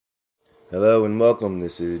Hello and welcome.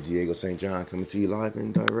 This is Diego St. John coming to you live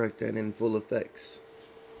and direct and in full effects.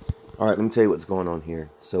 All right, let me tell you what's going on here.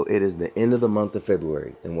 So it is the end of the month of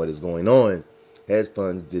February, and what is going on? Hedge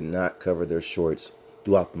funds did not cover their shorts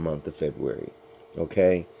throughout the month of February.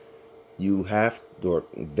 Okay, you have, or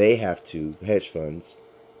they have to, hedge funds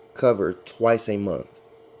cover twice a month.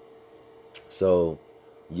 So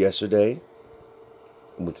yesterday,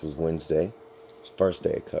 which was Wednesday, was first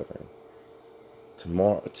day of covering.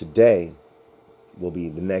 Today will be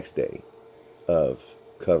the next day of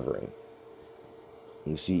covering.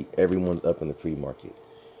 You see everyone's up in the pre-market.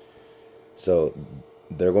 So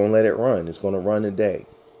they're going to let it run. It's going to run today.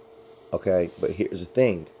 Okay, but here's the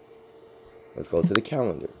thing. Let's go to the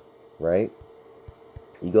calendar, right?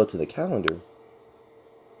 You go to the calendar,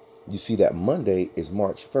 you see that Monday is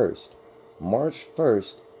March 1st. March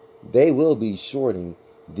 1st, they will be shorting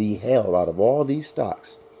the hell out of all these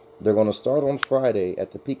stocks. They're going to start on Friday,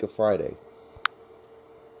 at the peak of Friday.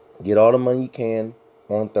 Get all the money you can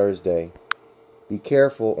on Thursday. Be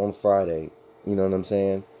careful on Friday. You know what I'm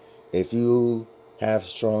saying? If you have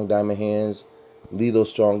strong diamond hands, leave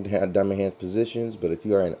those strong diamond hands positions. But if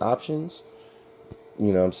you are in options,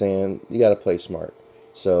 you know what I'm saying, you got to play smart.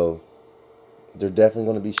 So they're definitely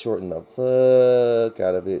going to be shorting the fuck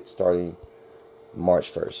out of it starting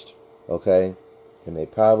March 1st. Okay? And they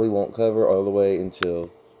probably won't cover all the way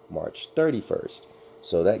until March 31st.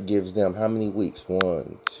 So that gives them how many weeks?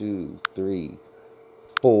 1, 2, 3,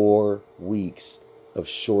 4 weeks of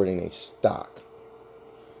shorting a stock.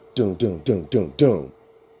 Doom, doom, doom, doom, doom.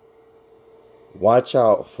 Watch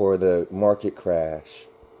out for the market crash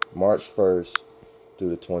March 1st through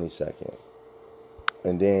the 22nd.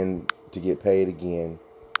 And then to get paid again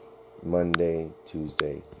Monday,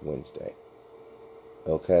 Tuesday, Wednesday.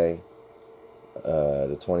 Okay?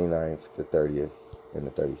 The 29th, the 30th, and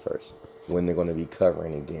the 31st. When they're going to be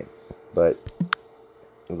covering again. But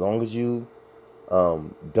as long as you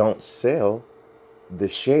don't sell the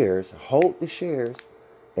shares, hold the shares,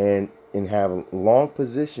 and have long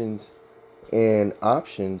positions and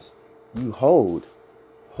options, you hold,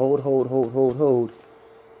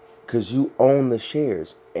 because you own the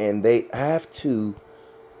shares, and they have to,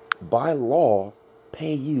 by law,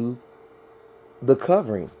 pay you the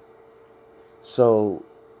covering. So,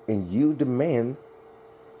 and you demand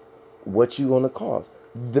what you going to cost.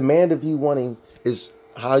 Demand of you wanting is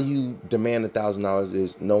how you demand $1,000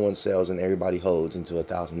 is no one sells and everybody holds until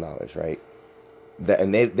 $1,000, right?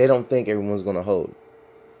 And they don't think everyone's going to hold.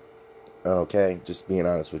 Okay, just being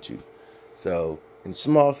honest with you. So in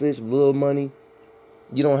small fish, little money,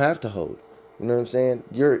 you don't have to hold. You know what I'm saying?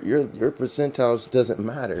 Your percentiles doesn't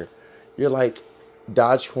matter. You're like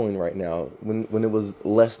Dogecoin right now when it was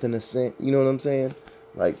less than a cent. You know what I'm saying?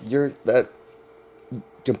 Like you're that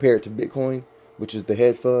compared to Bitcoin, which is the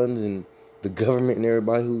hedge funds and the government and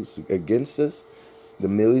everybody who's against us, the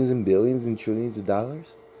millions and billions and trillions of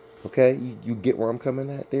dollars. Okay, you get where I'm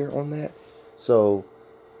coming at there on that. So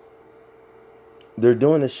they're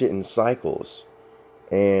doing this shit in cycles,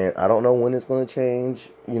 and I don't know when it's going to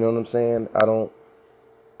change. You know what I'm saying?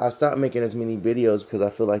 I stopped making as many videos because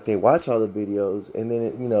I feel like they watch all the videos, and then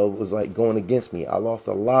it was like going against me. I lost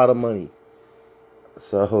a lot of money.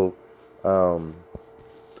 So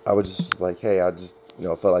I was just like, hey, I just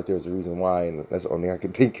felt like there was a reason why, and that's the only thing I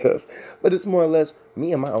could think of. But it's more or less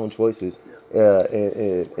me and my own choices,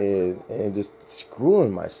 and just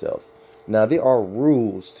screwing myself. Now there are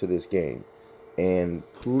rules to this game, and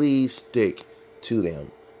please stick to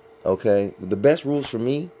them. Okay, the best rules for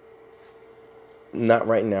me, not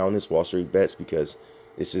right now in this Wall Street bets, because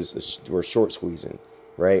we're short squeezing,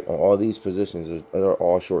 right? On all these positions, they're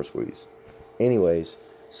all short squeeze. Anyways,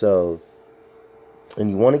 so. And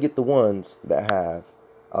you want to get the ones that have,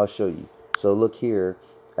 I'll show you. So look here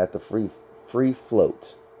at the free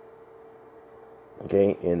float.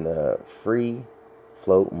 Okay, in the free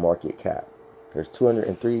float market cap. There's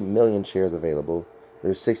 203 million shares available.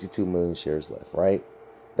 There's 62 million shares left, right?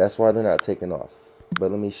 That's why they're not taking off.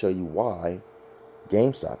 But let me show you why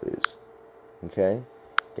GameStop is. Okay?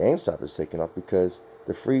 GameStop is taking off because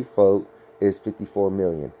the free float is 54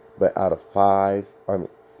 million. But out of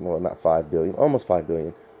not 5 billion, almost 5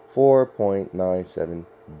 billion, 4.97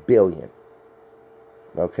 billion.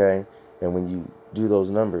 Okay? And when you do those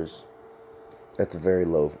numbers, that's a very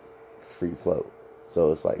low free float.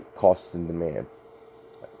 So it's like cost and demand,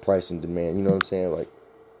 price and demand. You know what I'm saying? Like,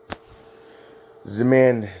 the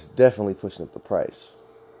demand is definitely pushing up the price.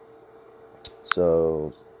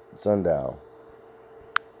 So, Sundial,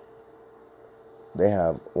 they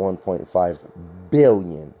have 1.5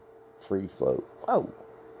 billion free float. Whoa.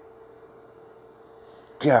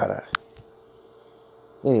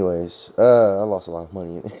 Anyways, I lost a lot of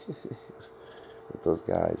money with those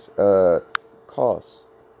guys. Koss.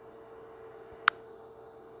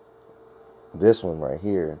 This one right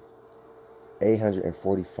here,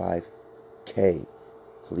 845K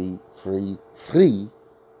free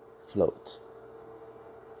float.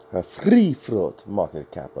 A free float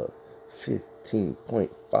market cap of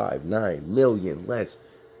 15.59 million. Let's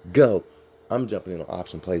go. I'm jumping in on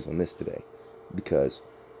option plays on this today because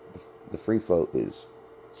the free float is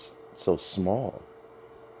so small.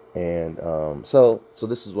 And so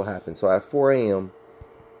this is what happened. So at 4 a.m.,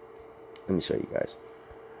 let me show you guys.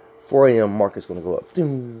 4 a.m. market's going to go up.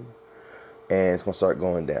 And it's going to start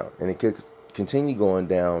going down. And it could continue going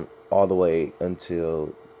down all the way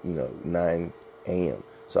until, 9 a.m.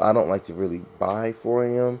 So I don't like to really buy 4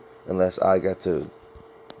 a.m. unless I got to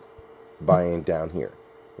buy in down here,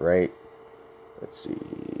 right? Let's see.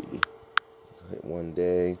 Hit one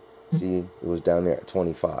day. See, it was down there at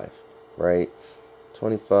 25, right?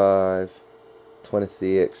 25,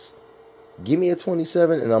 26. Give me a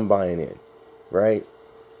 27 and I'm buying in, right?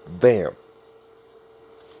 Bam.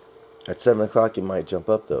 At 7 o'clock, it might jump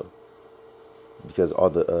up, though, because all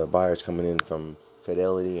the buyers coming in from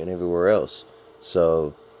Fidelity and everywhere else.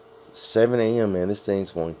 So 7 a.m., man, this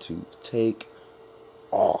thing's going to take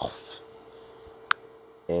off.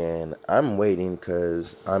 And I'm waiting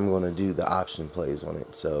because I'm going to do the option plays on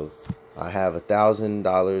it. So I have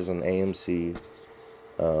 $1,000 on AMC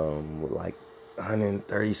with like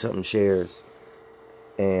 130 something shares.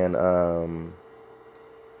 And I'm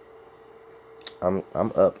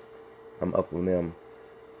up. I'm up on them.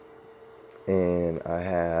 And I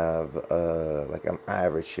have like an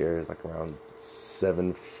average shares like around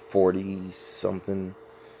 740 something,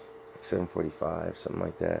 745, something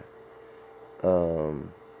like that.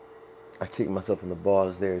 I kicked myself in the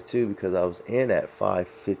balls there too because I was in at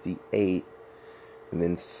 558 and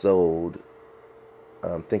then sold,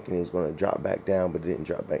 thinking it was going to drop back down, but it didn't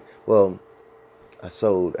drop back. Well, I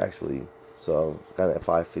sold actually, so I got at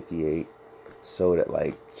 558, sold at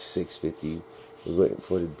like 650. Was waiting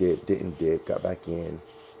for the dip, didn't dip, got back in.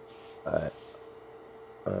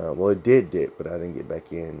 Well, it did dip, but I didn't get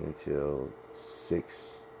back in until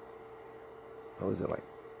 6. What was it like?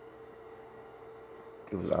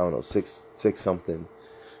 It was, I don't know, 6 something,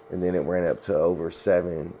 and then it ran up to over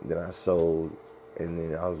 7. Then I sold, and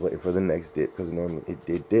then I was waiting for the next dip because normally it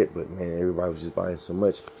did dip, but man, everybody was just buying so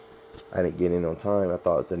much. I didn't get in on time. I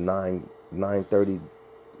thought the 940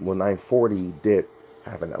 dip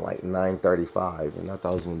happened at like 9:35, and I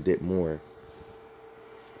thought it was gonna dip more.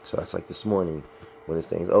 So that's like this morning when this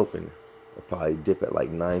thing's open, it'll probably dip at like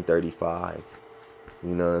 9:35.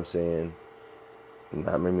 You know what I'm saying?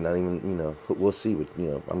 Maybe not even, we'll see. But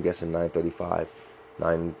I'm guessing 9:35,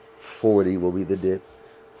 9:40 will be the dip,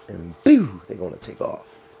 and boo, they're gonna take off,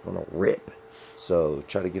 gonna rip. So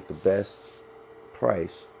try to get the best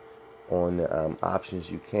price on the options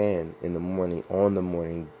you can in the morning on the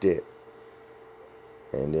morning dip.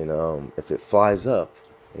 And then if it flies up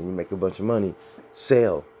and you make a bunch of money,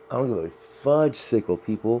 sell. I don't give a fudge sickle,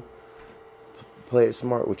 people. Play it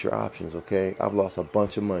smart with your options, okay? I've lost a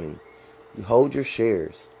bunch of money. You hold your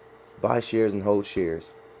shares. Buy shares and hold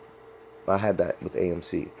shares. I had that with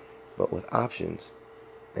AMC. But with options,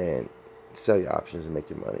 and sell your options and make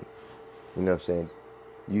your money. You know what I'm saying?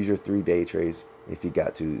 Use your 3-day trades if you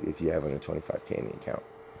got to, if you have a 25K in the account.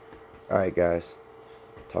 All right, guys.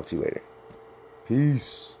 Talk to you later.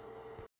 Peace.